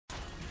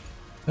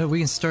We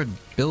can start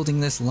building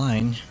this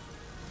line.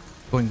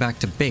 Going back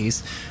to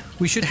base,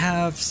 we should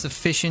have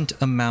sufficient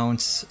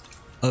amounts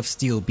of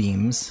steel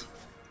beams.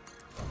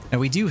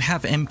 And we do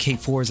have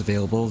MK4s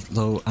available,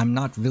 though I'm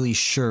not really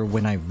sure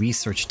when I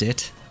researched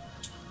it.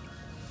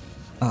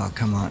 Oh,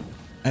 come on.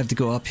 I have to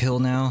go uphill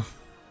now.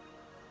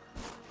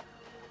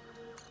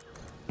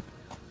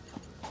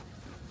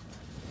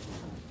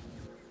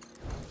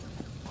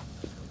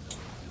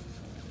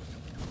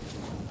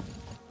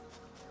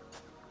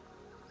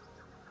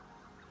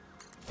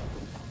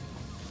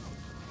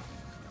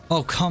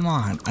 Oh, come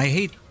on. I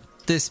hate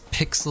this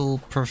pixel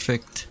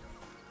perfect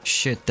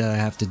shit that I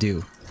have to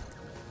do.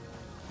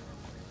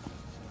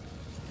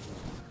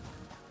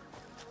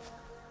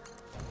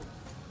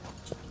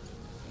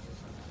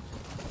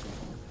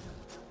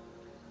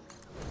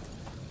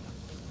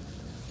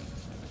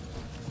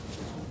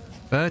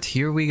 But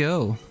here we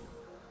go.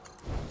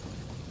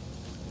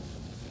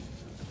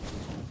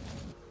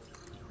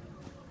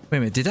 Wait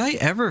a minute, did I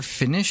ever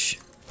finish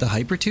the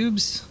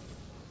hypertubes?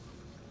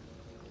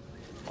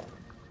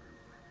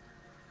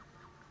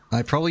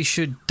 I probably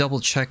should double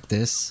check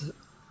this.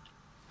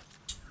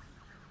 I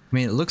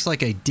mean, it looks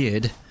like I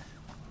did.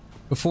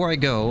 Before I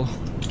go,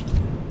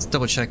 let's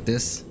double check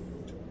this.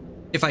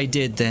 If I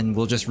did, then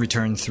we'll just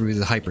return through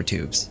the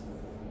hypertubes.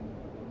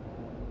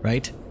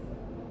 Right?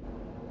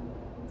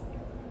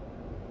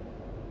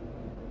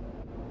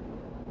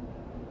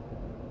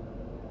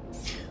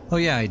 Oh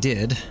yeah, I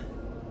did.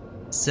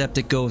 Except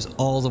it goes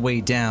all the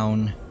way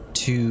down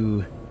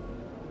to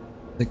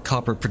the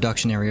copper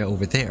production area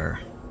over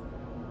there.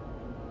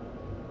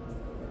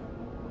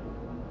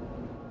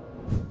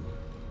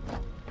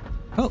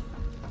 Oh,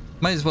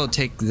 might as well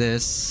take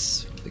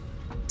this,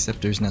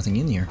 except there's nothing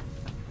in here.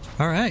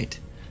 Alright.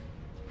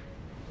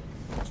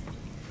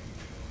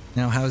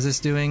 Now how's this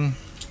doing?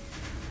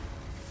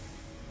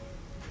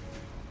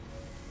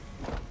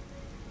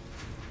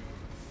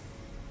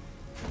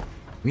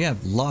 We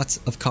have lots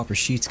of copper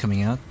sheets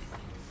coming out.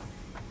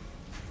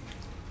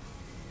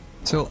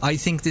 So I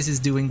think this is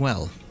doing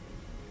well.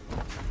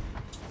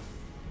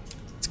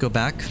 Let's go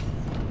back.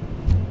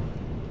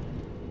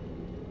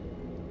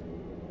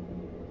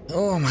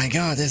 Oh my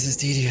god, this is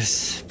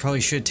tedious.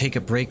 Probably should take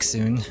a break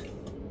soon.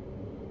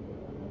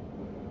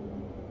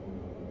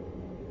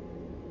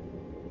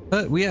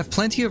 But we have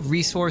plenty of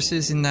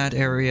resources in that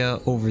area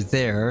over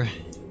there,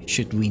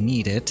 should we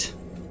need it.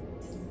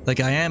 Like,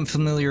 I am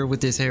familiar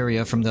with this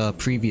area from the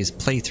previous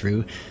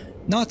playthrough.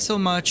 Not so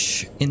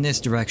much in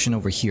this direction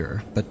over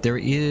here, but there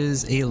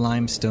is a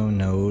limestone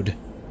node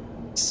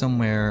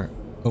somewhere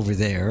over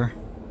there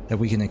that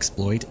we can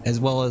exploit, as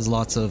well as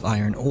lots of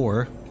iron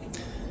ore.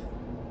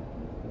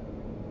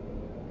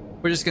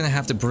 We're just gonna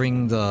have to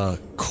bring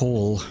the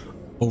coal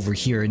over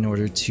here in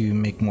order to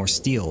make more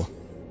steel.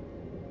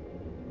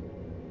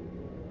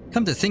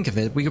 Come to think of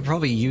it, we could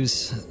probably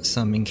use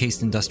some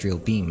encased industrial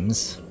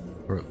beams.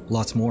 Or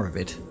lots more of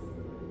it.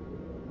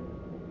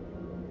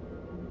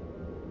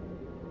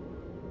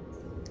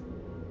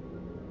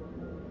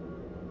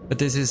 But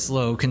this is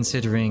slow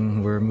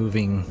considering we're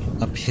moving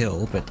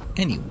uphill, but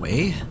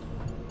anyway.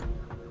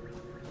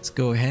 Let's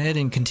go ahead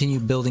and continue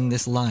building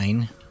this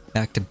line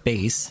back to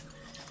base.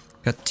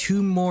 Got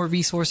 2 more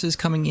resources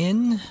coming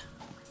in.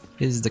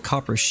 Is the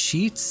copper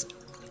sheets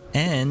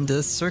and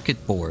the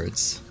circuit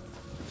boards.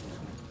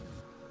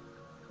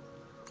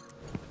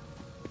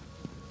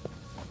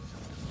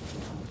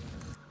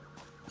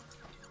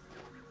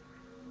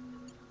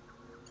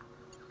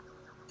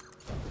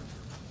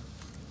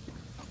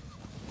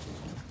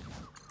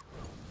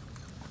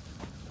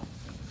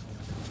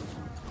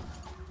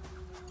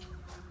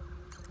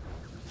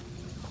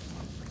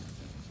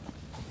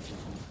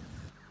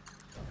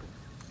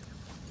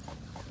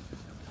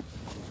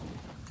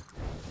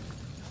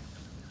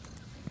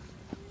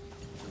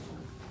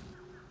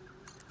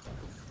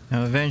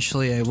 Now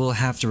eventually I will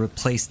have to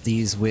replace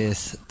these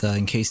with the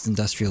encased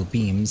industrial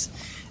beams,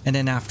 and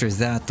then after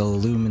that the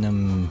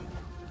aluminum...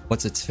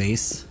 what's its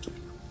face?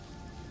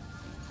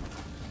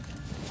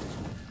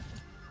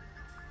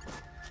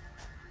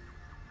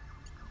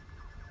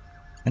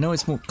 I know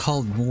it's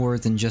called more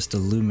than just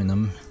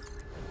aluminum,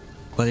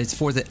 but it's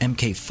for the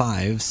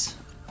MK5s.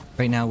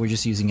 Right now we're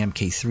just using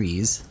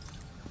MK3s.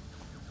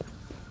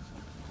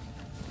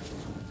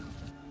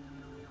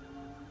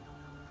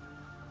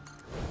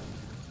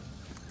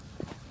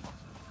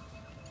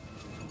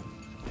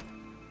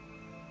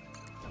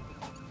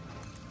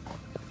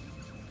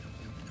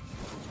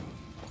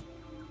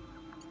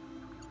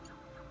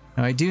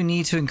 Now I do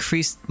need to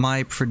increase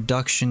my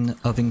production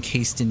of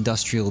encased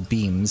industrial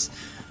beams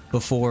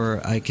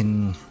before I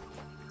can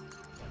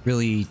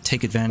really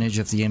take advantage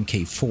of the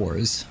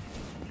MK4s.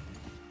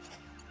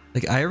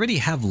 Like, I already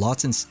have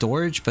lots in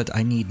storage, but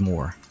I need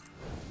more.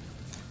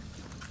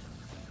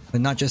 But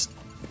not just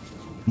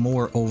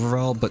more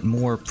overall, but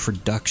more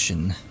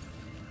production.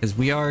 Because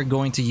we are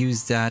going to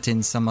use that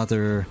in some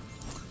other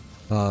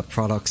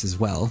products as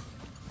well.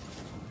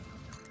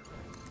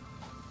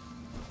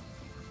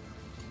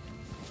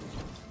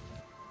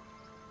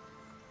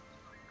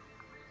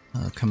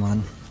 Oh, come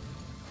on.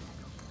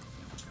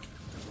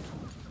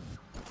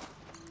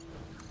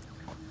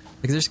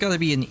 Like, there's gotta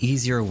be an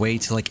easier way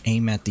to, like,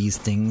 aim at these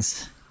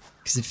things.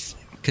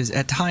 Because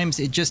at times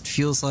it just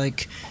feels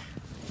like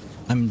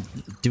I'm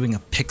doing a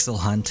pixel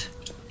hunt.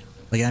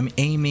 Like, I'm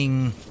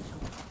aiming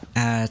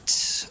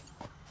at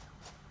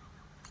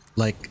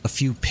like a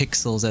few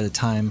pixels at a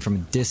time from a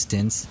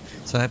distance,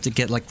 so I have to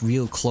get like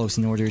real close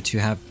in order to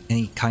have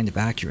any kind of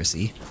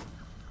accuracy.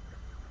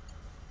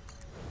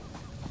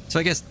 So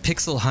I guess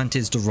pixel hunt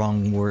is the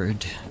wrong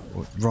word,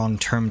 or wrong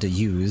term to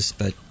use,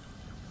 but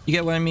you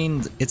get what I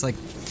mean? It's like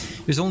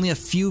there's only a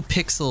few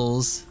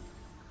pixels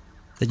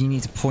that you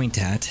need to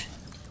point at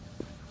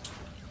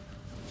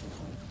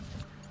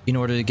in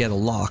order to get a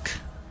lock.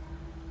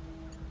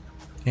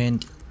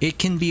 And it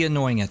can be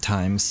annoying at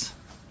times.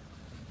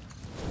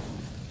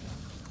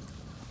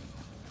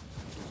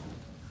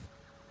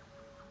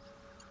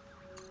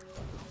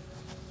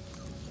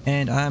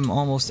 And I'm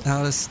almost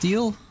out of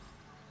steel,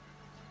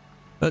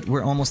 but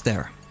we're almost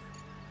there.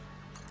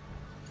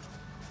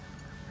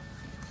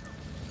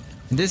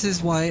 And this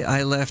is why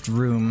I left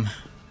room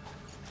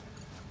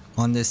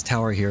on this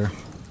tower here.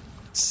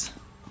 It's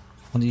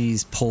one of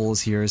these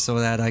poles here so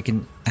that I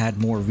can add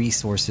more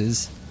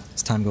resources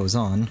as time goes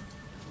on.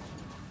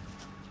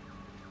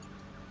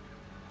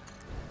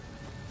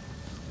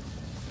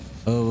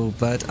 Oh,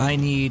 but I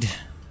need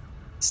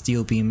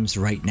steel beams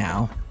right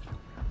now.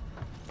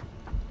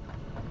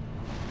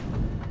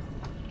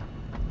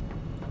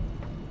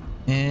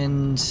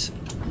 And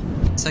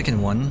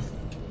second one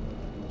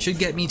should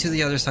get me to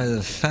the other side of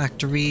the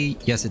factory.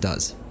 Yes, it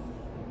does.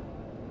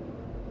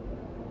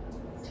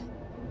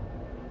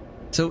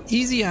 So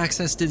easy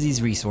access to these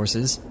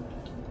resources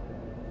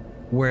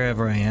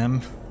wherever I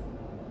am.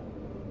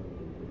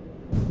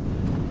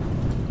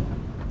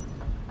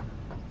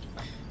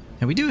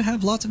 And we do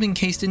have lots of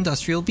encased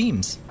industrial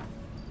beams.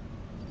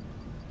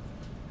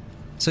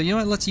 So you know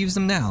what, let's use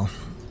them now.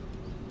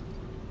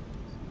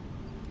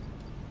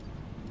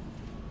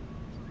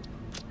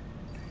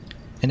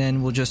 And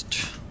then we'll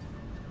just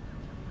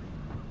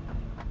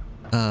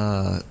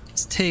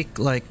let's take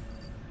like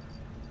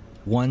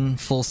one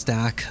full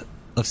stack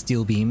of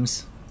steel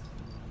beams.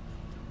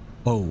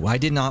 Oh, I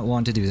did not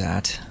want to do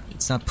that.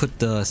 Let's not put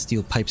the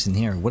steel pipes in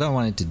here. What I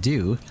wanted to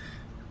do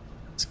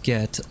is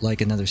get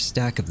like another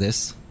stack of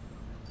this.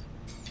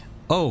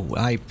 Oh,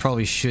 I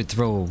probably should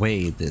throw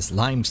away this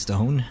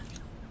limestone.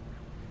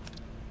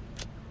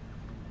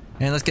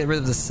 And let's get rid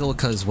of the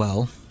silica as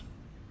well.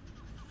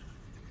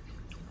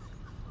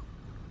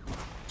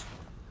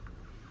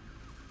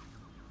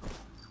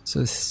 So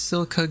the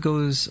silica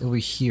goes over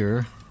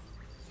here.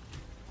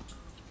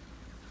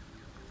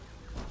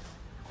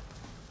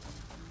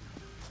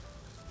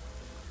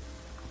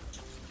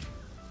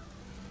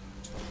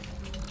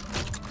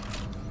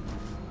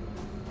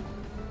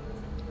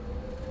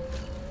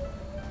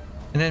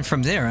 And then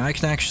from there, I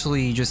can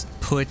actually just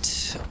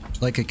put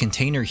like a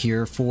container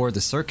here for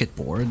the circuit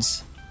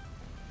boards.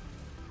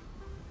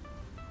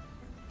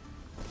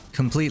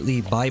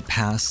 Completely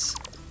bypass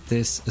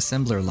this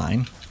assembler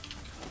line.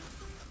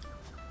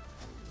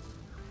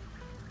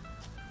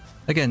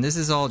 Again, this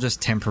is all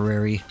just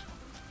temporary.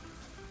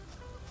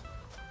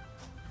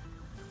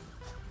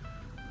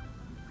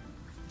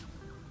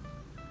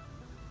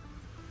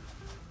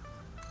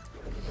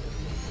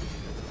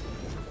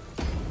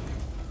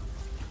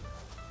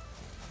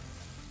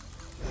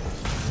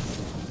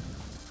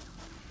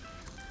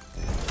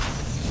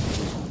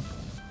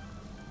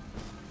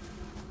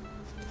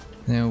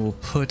 Then we'll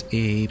put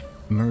a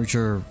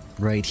merger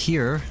right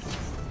here,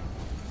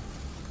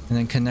 and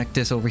then connect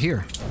this over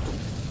here.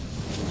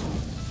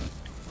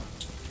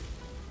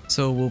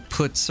 So we'll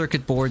put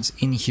circuit boards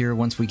in here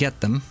once we get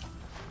them.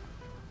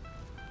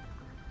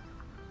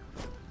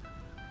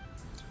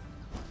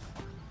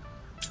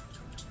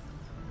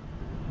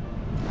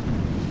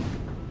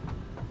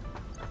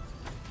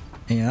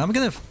 And I'm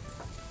gonna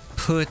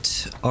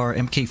put our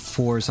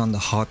MK4s on the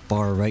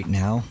hotbar right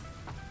now.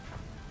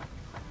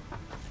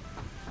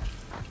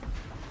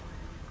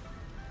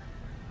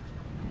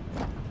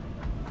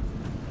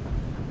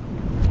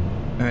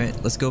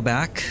 Alright, let's go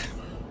back.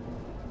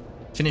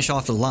 Finish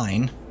off the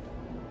line.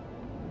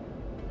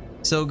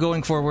 So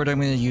going forward, I'm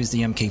going to use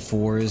the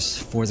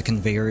MK4s for the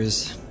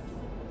conveyors.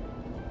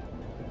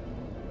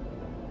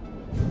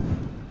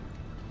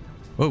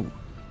 Whoa.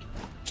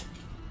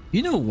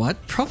 You know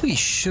what? Probably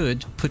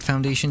should put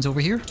foundations over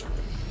here.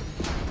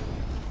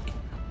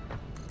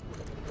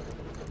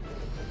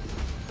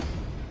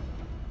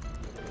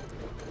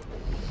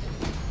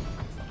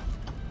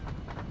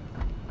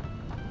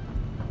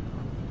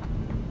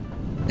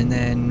 And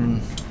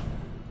then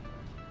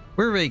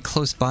we're very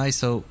close by,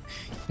 so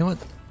you know what?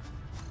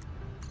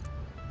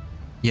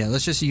 Yeah,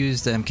 let's just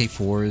use the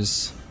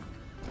MK4s.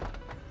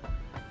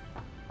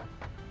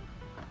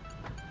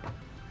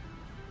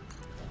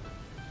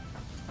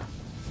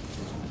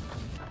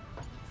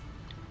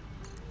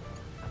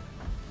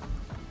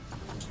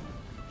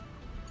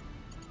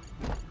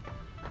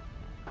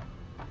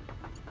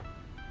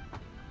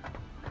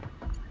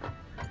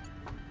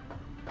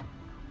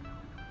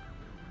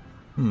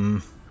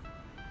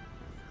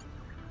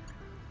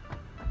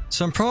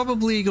 So I'm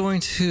probably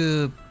going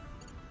to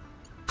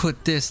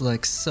put this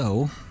like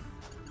so.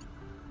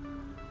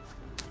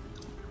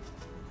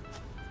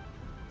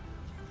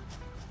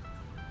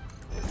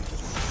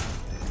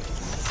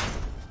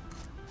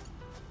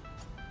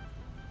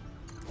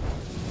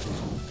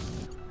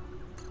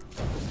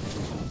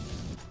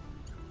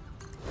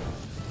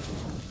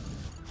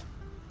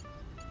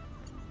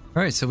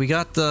 Alright, so we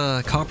got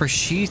the copper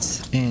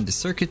sheets and the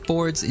circuit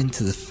boards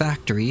into the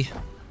factory.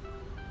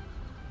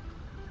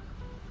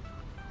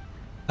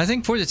 I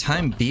think for the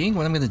time being,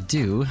 what I'm gonna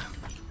do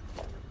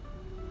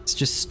is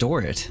just store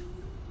it.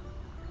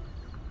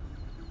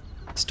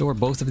 Store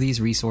both of these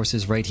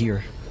resources right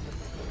here.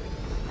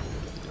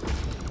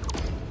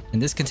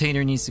 And this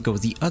container needs to go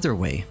the other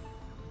way.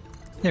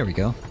 There we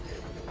go.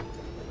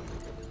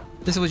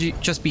 This will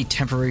just be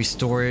temporary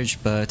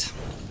storage, but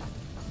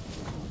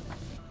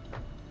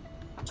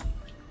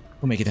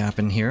we'll make it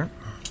happen here.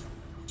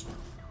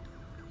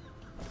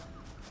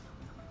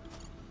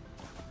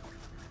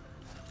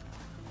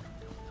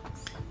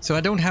 So I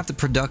don't have the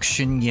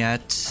production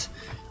yet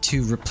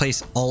to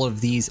replace all of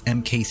these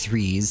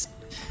MK3s,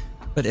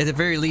 but at the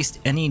very least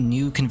any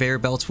new conveyor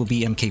belts will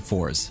be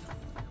MK4s.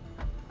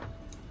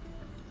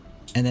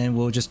 And then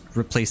we'll just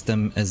replace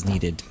them as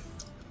needed.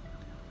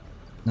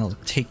 Now I'll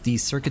take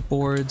these circuit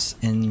boards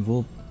and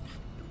we'll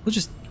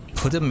just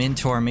put them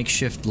into our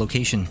makeshift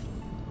location.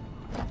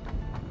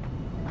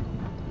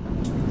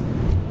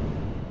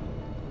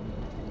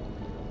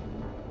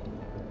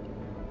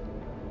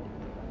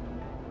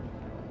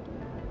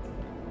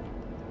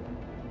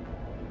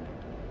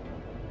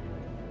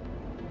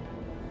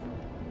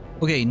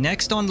 Okay,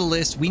 next on the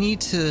list, we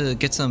need to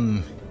get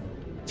some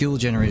fuel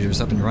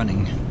generators up and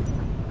running.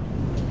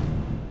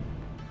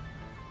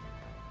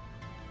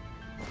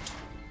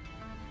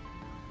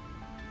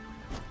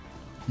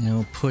 And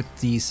we'll put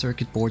the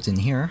circuit boards in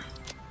here.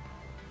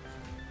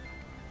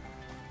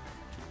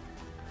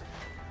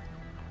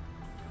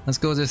 Let's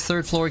go to the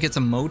third floor, get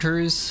some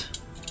motors,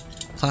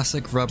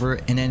 plastic, rubber,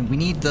 and then we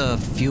need the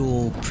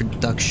fuel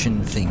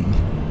production thing.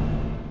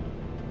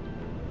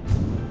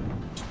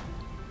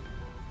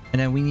 And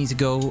then we need to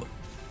go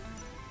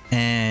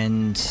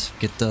and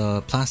get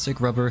the plastic,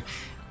 rubber.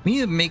 We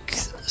need to make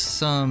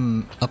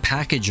a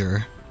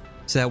packager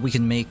so that we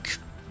can make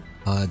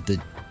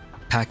the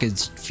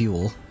packaged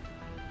fuel.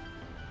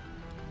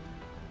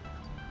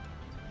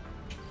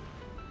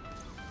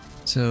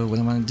 So what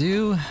I'm gonna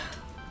do,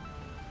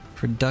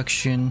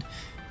 production,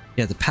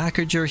 yeah, the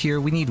packager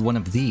here, we need one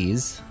of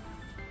these.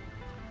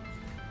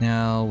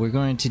 Now we're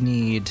going to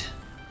need,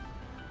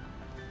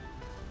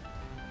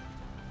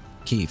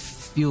 okay,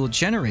 fuel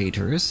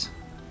generators.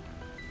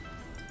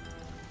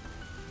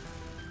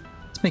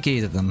 Let's make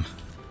 8 of them.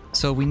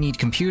 So we need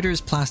computers,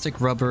 plastic,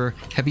 rubber,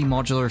 heavy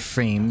modular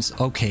frames,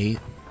 okay.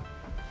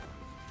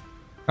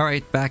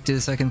 Alright, back to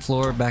the second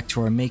floor, back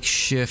to our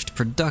makeshift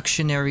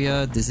production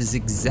area. This is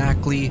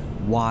exactly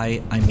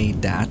why I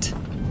made that.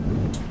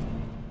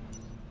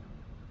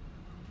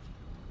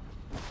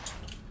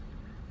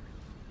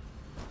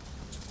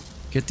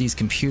 Get these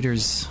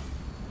computers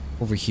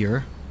over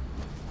here.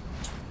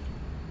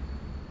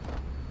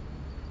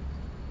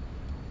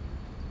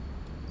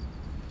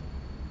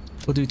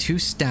 We'll do 2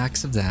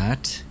 stacks of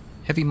that.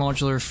 Heavy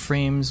modular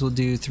frames, we'll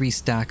do 3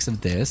 stacks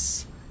of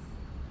this.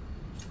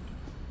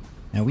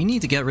 Now we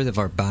need to get rid of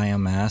our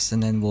biomass,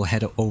 and then we'll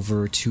head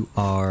over to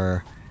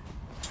our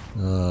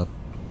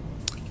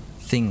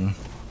thing.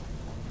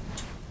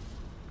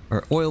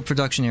 Our oil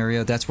production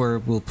area, that's where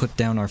we'll put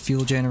down our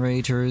fuel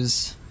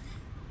generators.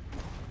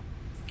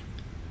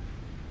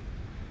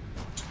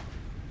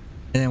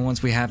 And then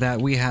once we have that,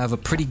 we have a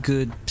pretty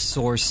good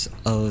source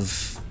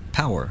of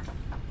power.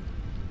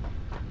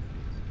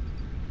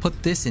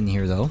 Put this in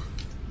here though.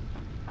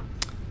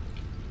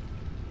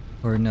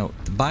 Or no,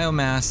 the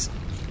biomass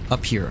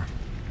up here.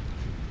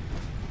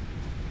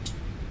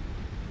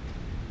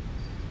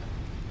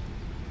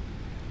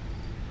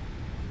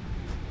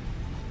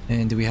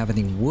 And do we have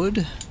any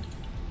wood?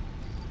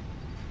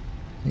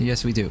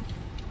 Yes, we do.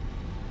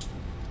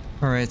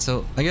 Alright,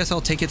 so I guess I'll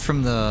take it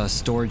from the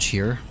storage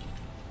here.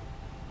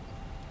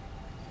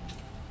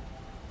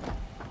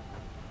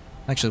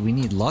 Actually, we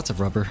need lots of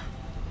rubber.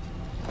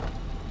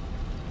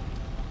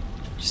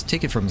 Just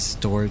take it from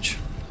storage.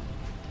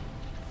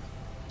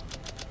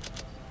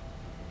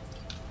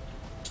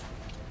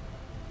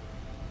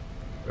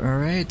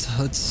 Alright,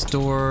 let's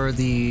store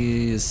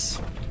these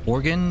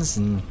organs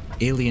and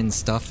alien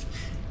stuff.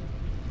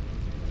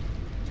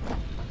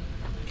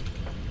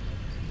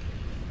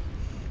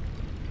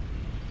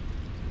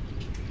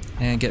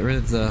 And get rid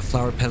of the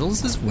flower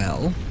petals as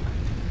well.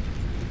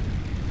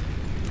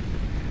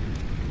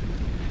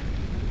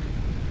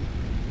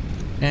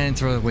 And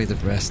throw away the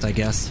rest, I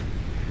guess.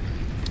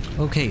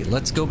 Okay,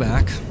 let's go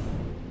back.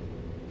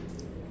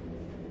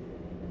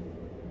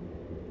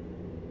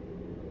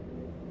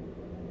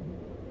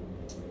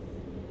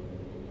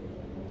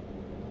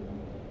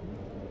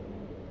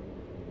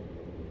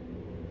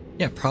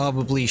 Yeah,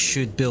 probably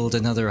should build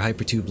another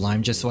hypertube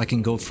line just so I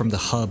can go from the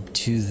hub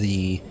to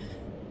the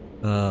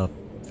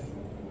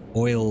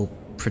oil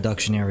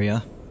production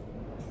area.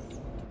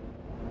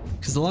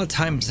 Because a lot of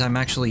times I'm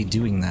actually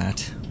doing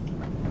that.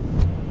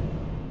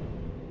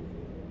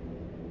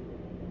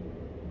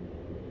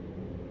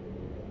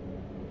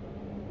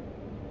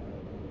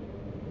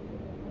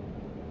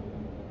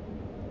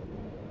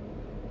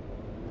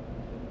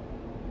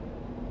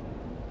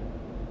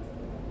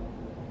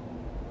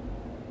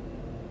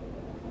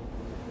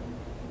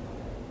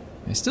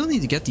 I still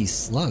need to get these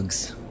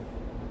slugs.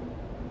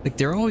 Like,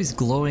 they're always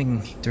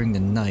glowing during the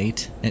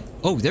night. And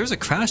oh, there's a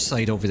crash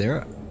site over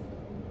there.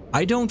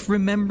 I don't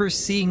remember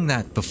seeing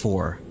that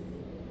before.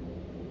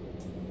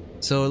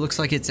 So it looks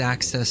like it's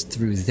accessed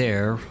through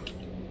there.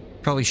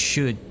 Probably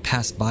should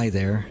pass by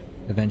there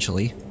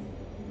eventually.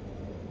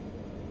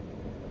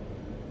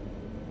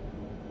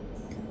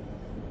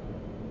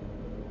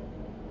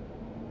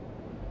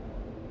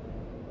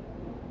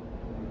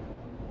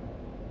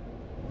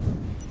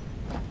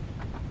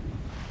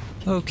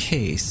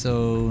 Okay,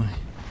 so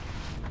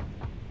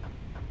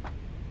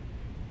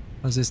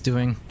how's this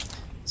doing?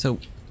 So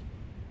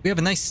we have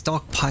a nice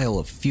stockpile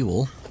of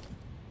fuel.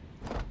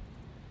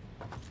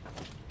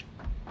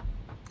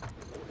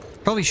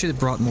 Probably should have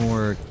brought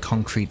more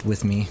concrete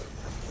with me.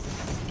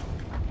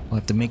 I'll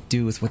have to make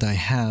do with what I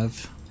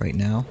have right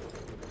now.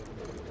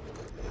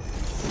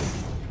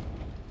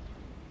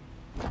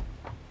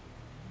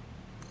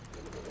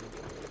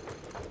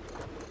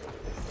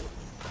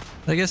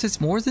 I guess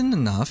it's more than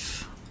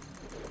enough.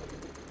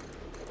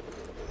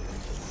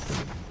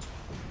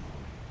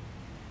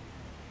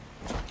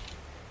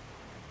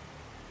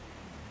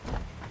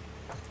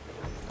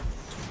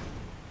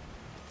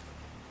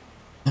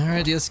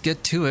 Alright, let's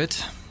get to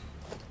it.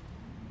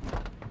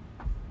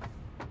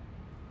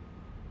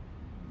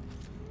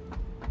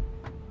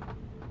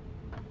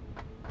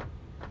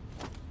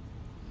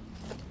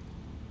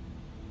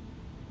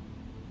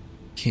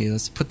 Okay,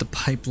 let's put the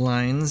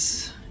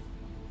pipelines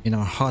in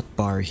our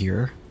hotbar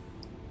here.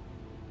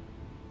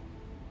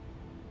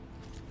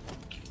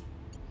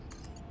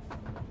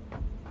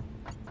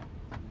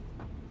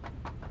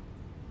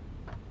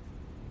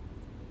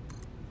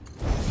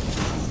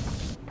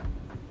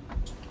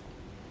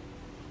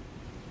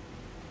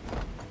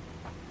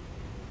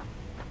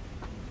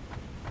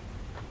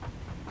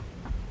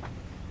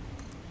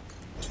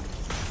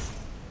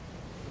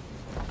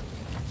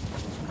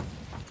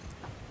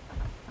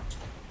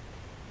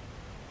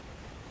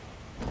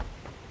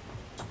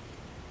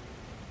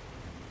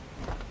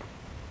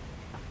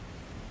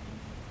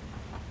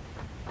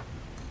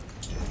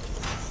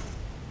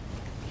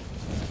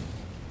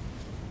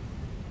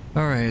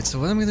 Alright, so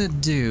what I'm gonna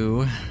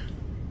do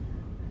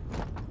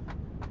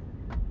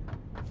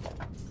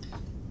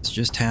is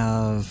just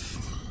have...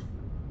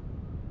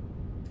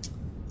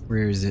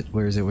 Where is it?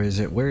 Where is it? Where is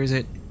it? Where is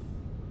it?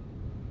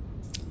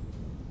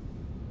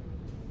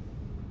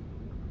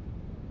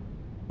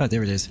 Oh,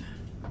 there it is.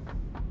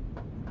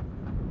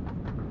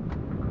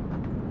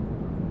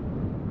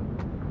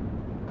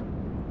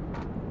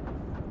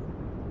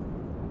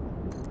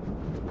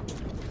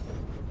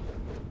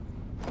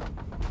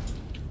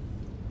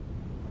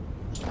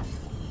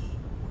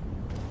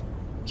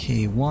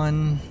 Okay,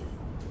 1,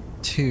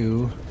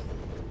 2,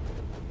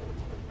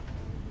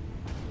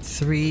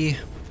 3,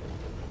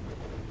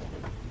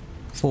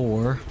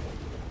 4,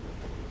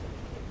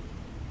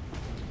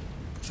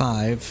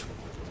 5,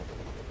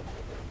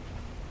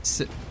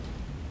 6.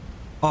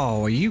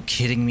 Oh, are you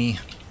kidding me?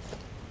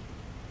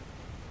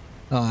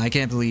 Oh, I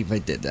can't believe I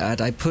did that.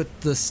 I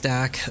put the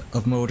stack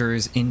of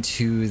motors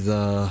into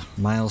the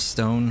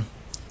milestone,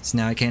 so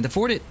now I can't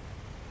afford it.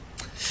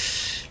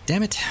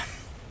 Damn it.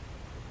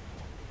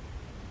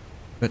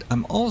 But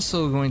I'm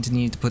also going to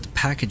need to put the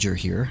packager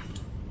here.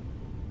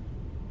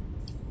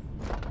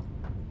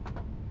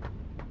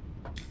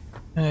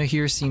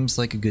 Here seems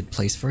like a good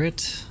place for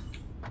it.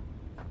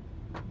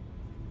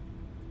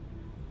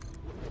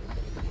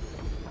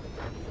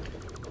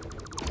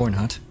 Or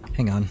not.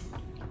 Hang on.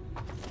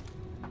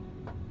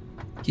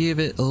 Give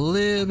it a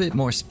little bit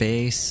more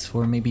space,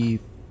 or maybe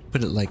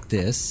put it like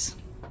this.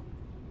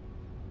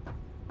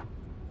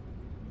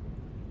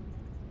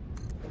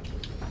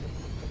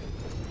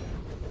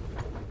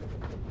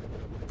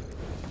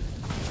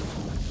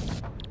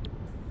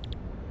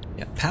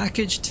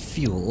 Packaged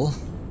fuel.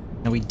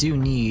 Now we do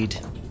need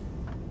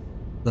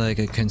like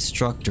a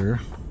constructor.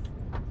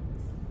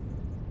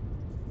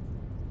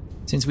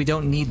 Since we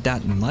don't need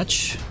that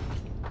much.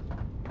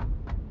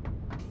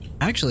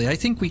 Actually, I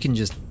think we can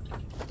just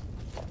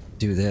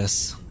do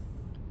this.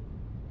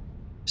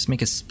 Just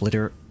make a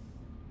splitter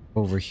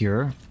over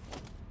here.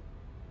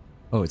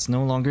 Oh, it's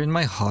no longer in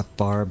my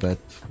hotbar, but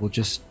we'll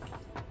just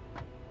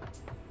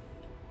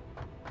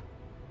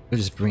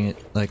bring it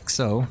like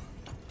so.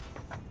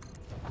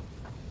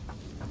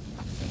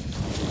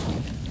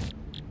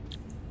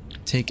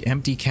 Take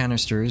empty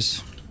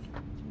canisters.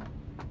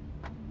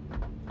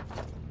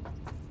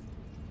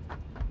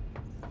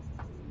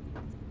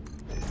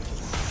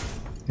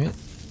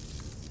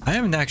 I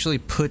haven't actually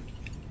put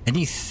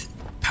any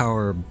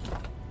power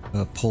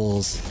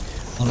poles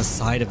on the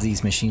side of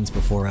these machines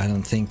before, I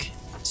don't think.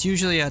 It's It's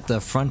usually at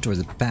the front or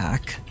the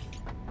back.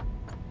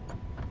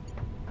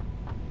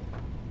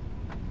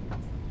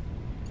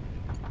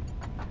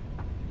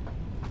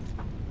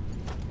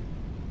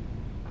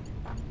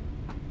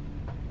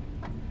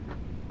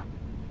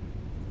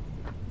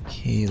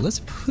 Okay, let's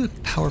put a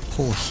power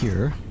pole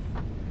here.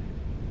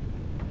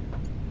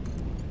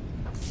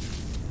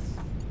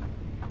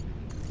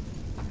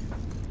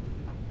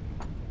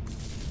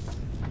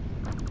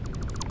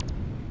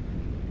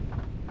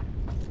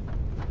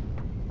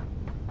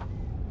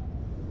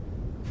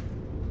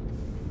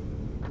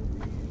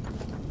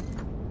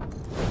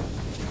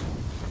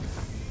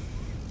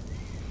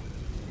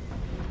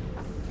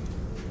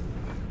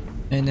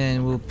 And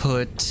then we'll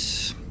put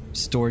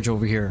storage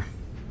over here.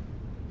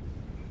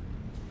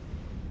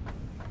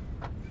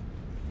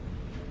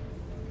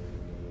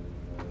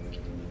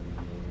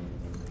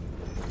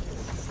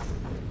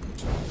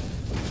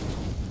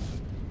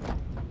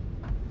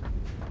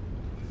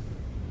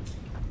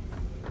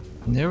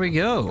 And there we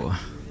go.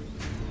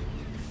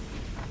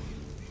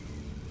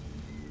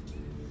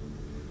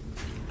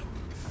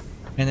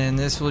 And then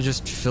this will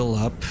just fill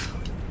up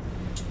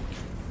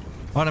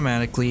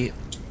automatically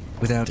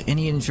without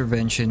any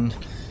intervention.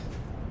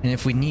 And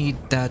if we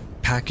need that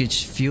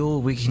packaged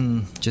fuel, we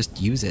can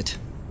just use it.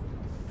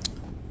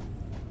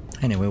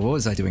 Anyway, what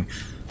was I doing?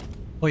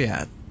 Oh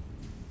yeah.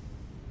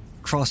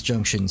 Cross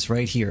junctions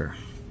right here.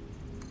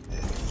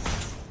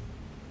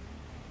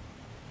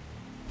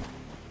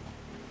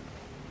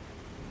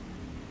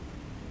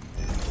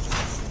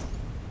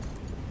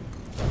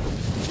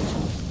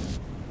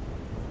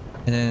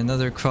 And then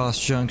another cross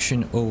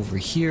junction over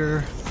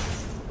here.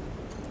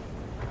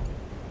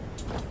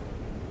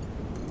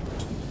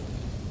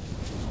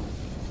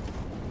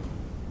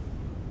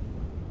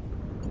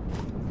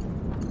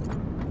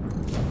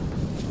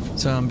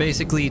 So I'm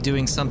basically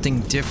doing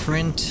something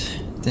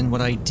different than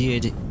what I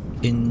did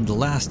in the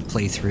last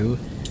playthrough.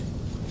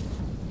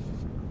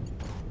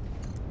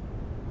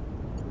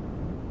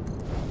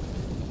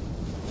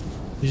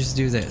 We just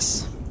do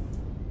this.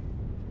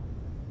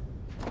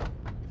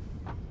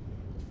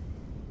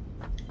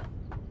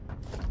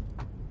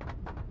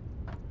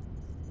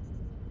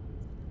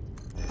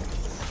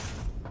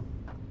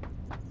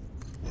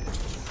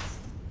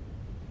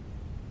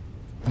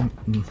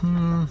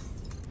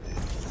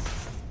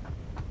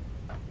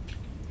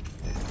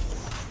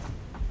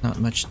 Not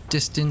much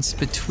distance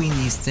between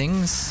these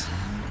things.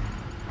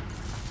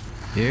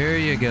 Here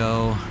you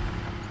go.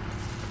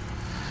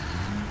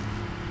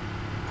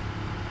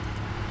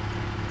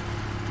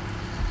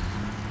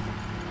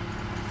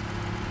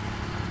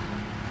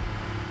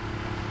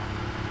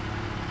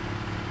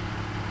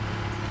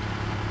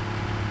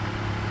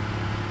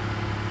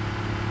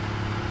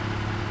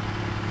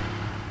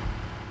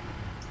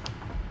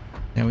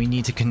 Now we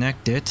need to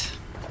connect it.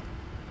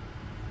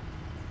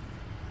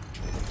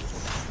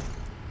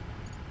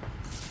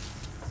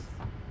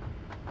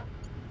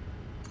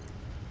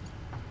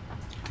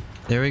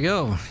 There we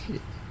go.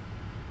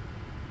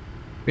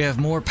 We have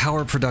more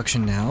power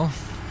production now.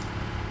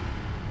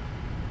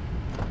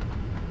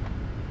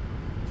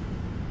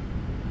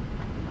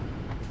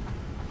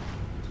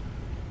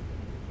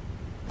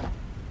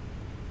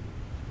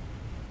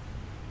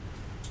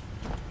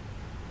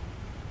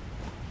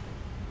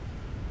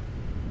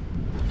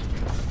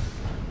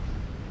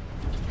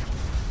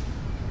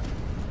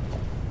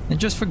 And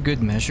just for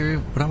good measure,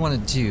 what I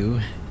want to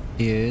do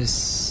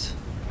is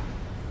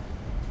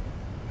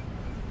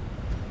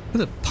put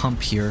a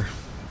pump here.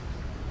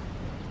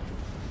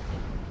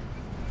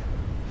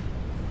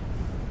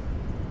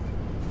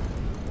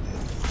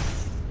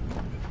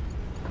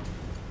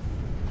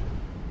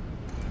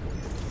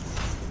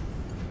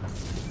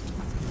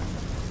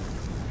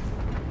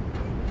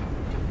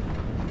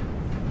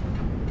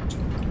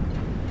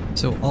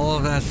 So all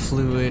of that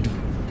fluid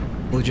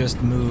will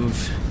just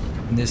move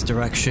in this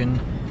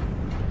direction.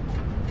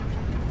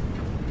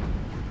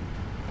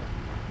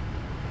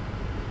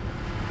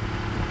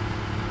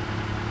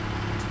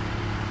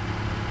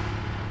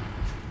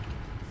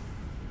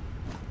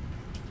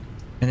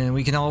 And then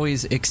we can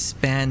always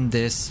expand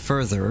this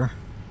further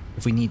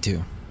if we need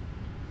to.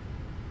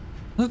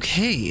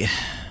 Okay.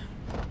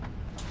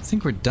 I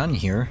think we're done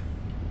here.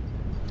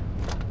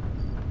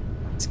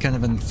 It's kind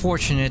of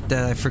unfortunate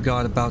that I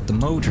forgot about the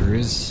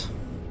motors.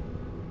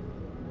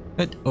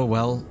 But, oh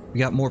well, we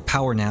got more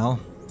power now.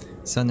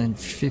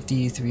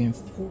 753 and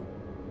 4.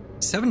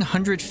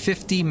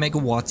 750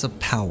 megawatts of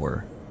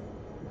power.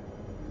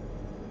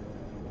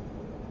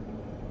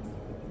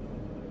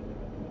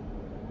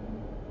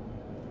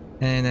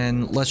 And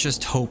then let's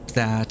just hope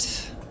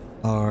that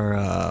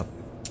our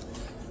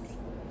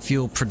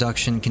fuel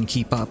production can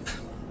keep up.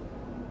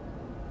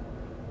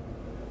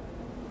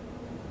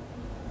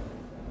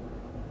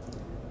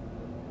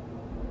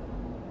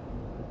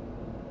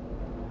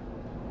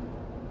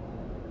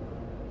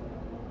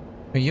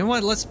 You know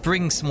what? Let's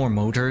bring some more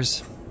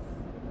motors,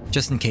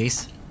 just in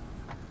case.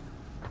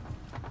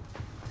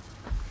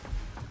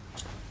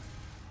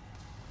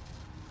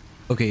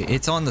 Okay,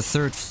 it's on the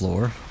 3rd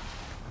floor.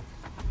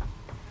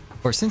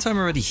 Or since I'm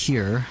already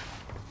here,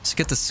 let's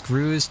get the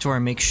screws to our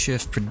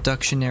makeshift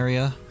production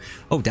area.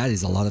 Oh, that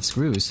is a lot of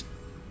screws.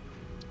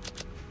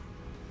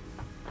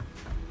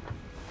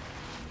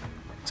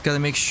 Just gotta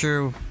make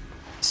sure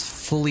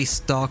it's fully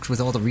stocked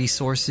with all the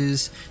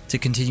resources to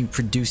continue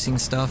producing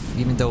stuff,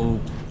 even though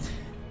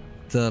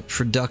the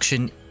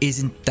production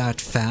isn't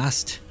that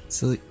fast.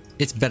 So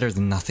it's better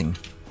than nothing.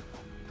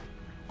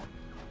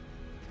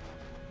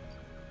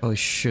 Probably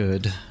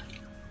should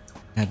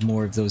add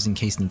more of those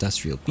encased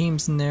industrial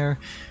beams in there.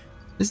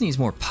 This needs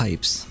more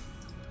pipes.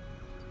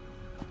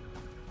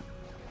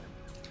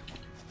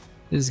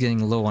 This is getting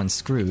low on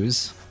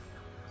screws.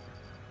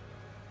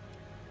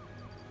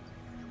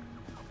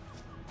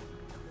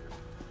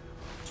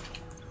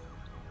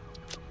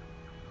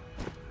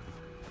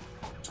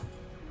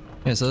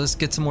 Yeah, so let's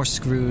get some more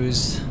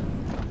screws.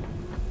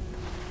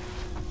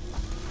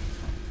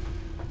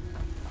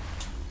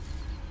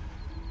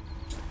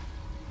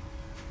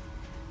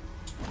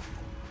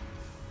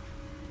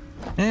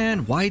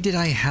 And why did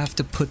I have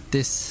to put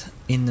this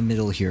in the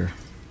middle here?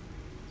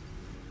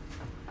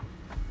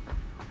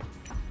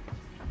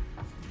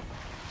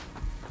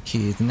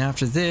 Okay, then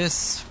after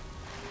this,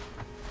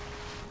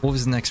 what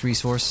was the next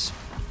resource?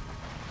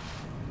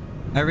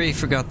 I already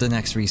forgot the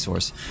next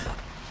resource.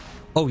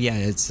 Oh yeah,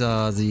 it's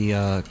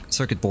the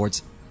circuit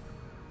boards.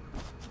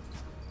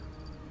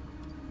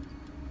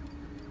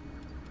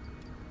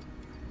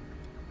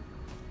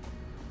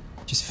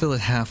 Just fill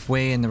it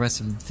halfway and the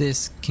rest of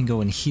this can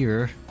go in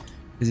here,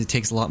 because it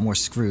takes a lot more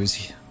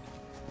screws.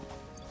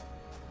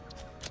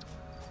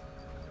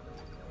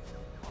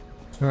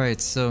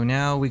 Alright, so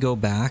now we go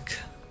back.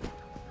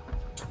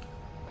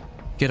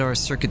 Get our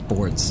circuit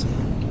boards.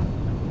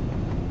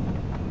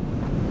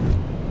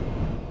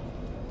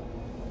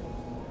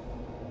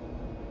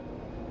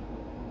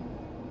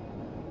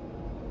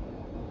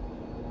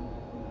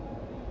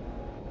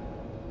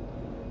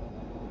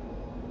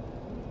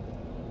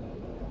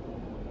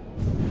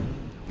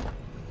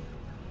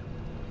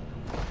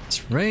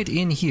 It's right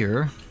in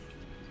here.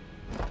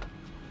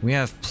 We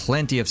have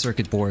plenty of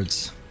circuit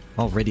boards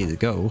all ready to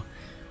go.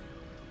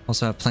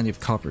 Also have plenty of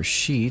copper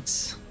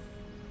sheets.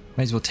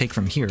 Might as well take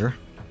from here.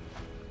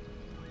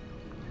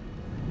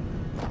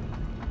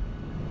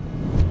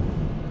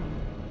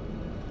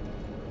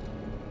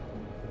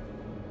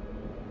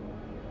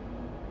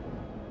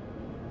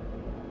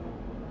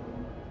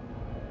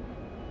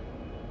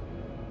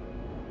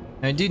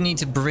 I do need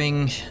to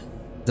bring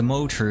the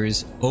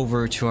motors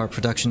over to our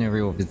production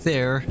area over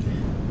there.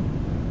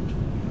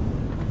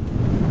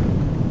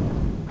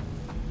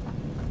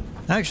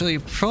 Actually,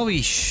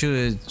 probably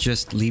should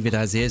just leave it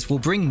as is. We'll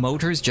bring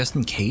motors just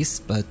in case,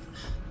 but...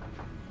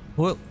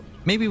 well,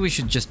 maybe we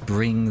should just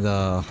bring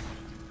the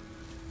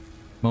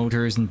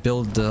motors and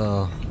build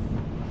the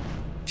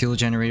fuel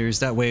generators.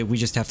 That way we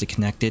just have to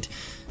connect it.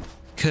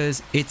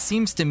 Because it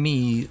seems to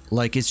me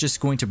like it's just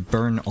going to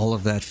burn all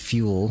of that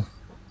fuel,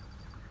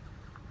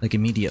 like,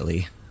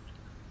 immediately,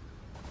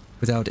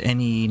 without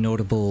any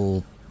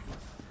notable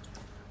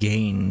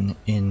gain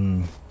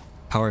in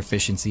power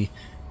efficiency.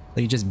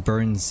 Like, it just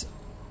burns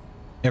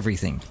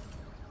everything.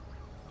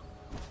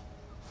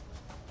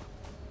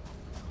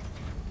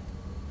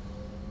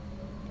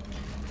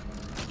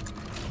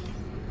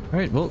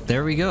 Alright, well,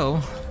 there we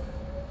go.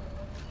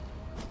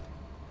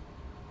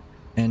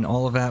 And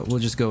all of that will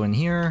just go in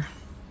here.